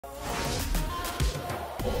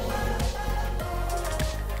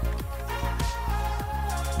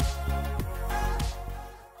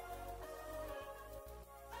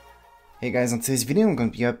Hey guys, on today's video I'm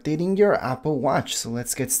going to be updating your Apple Watch. So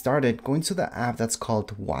let's get started. Go into the app that's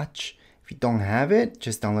called Watch. If you don't have it,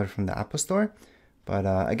 just download it from the Apple Store. But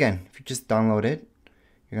again, if you just download it,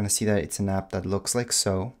 you're going to see that it's an app that looks like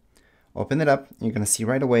so. Open it up, and you're going to see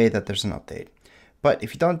right away that there's an update. But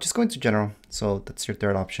if you don't, just go into General. So that's your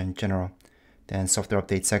third option, General. Then Software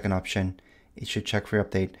Update, second option. It should check for your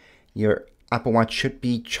update. Your Apple Watch should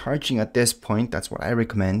be charging at this point. That's what I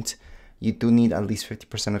recommend. You do need at least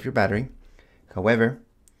 50% of your battery. However,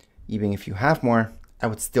 even if you have more, I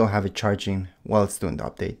would still have it charging while it's doing the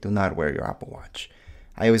update. Do not wear your Apple Watch.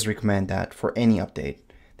 I always recommend that for any update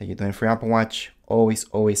that you're doing for your Apple Watch,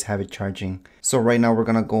 always have it charging. So right now we're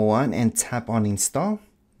gonna go on and tap on install.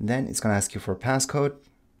 Then it's gonna ask you for a passcode.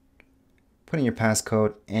 Put in your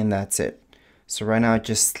passcode and that's it. So right now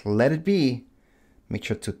just let it be. Make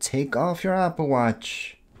sure to take off your Apple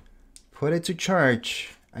Watch. Put it to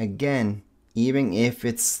charge. Again, even if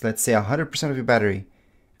it's, let's say, 100% of your battery,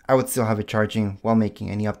 I would still have it charging while making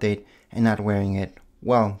any update and not wearing it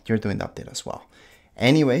while you're doing the update as well.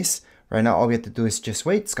 Anyways, right now all we have to do is just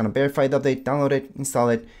wait. It's going to verify the update, download it, install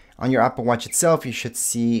it. On your Apple Watch itself, you should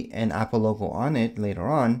see an Apple logo on it later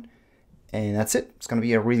on. And that's it. It's going to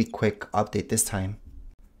be a really quick update this time.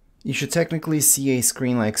 You should technically see a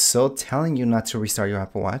screen like so telling you not to restart your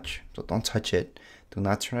Apple Watch. So don't touch it. Do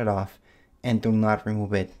not turn it off. And do not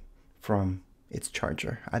remove it from its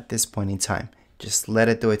charger at this point in time. Just let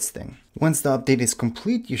it do its thing. Once the update is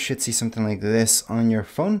complete, you should see something like this on your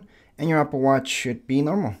phone, and your Apple Watch should be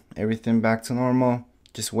normal. Everything back to normal.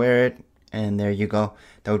 Just wear it, and there you go.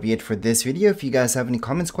 That would be it for this video. If you guys have any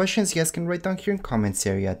comments, questions, you guys can write down here in the comments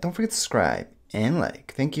area. Don't forget to subscribe and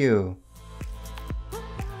like. Thank you.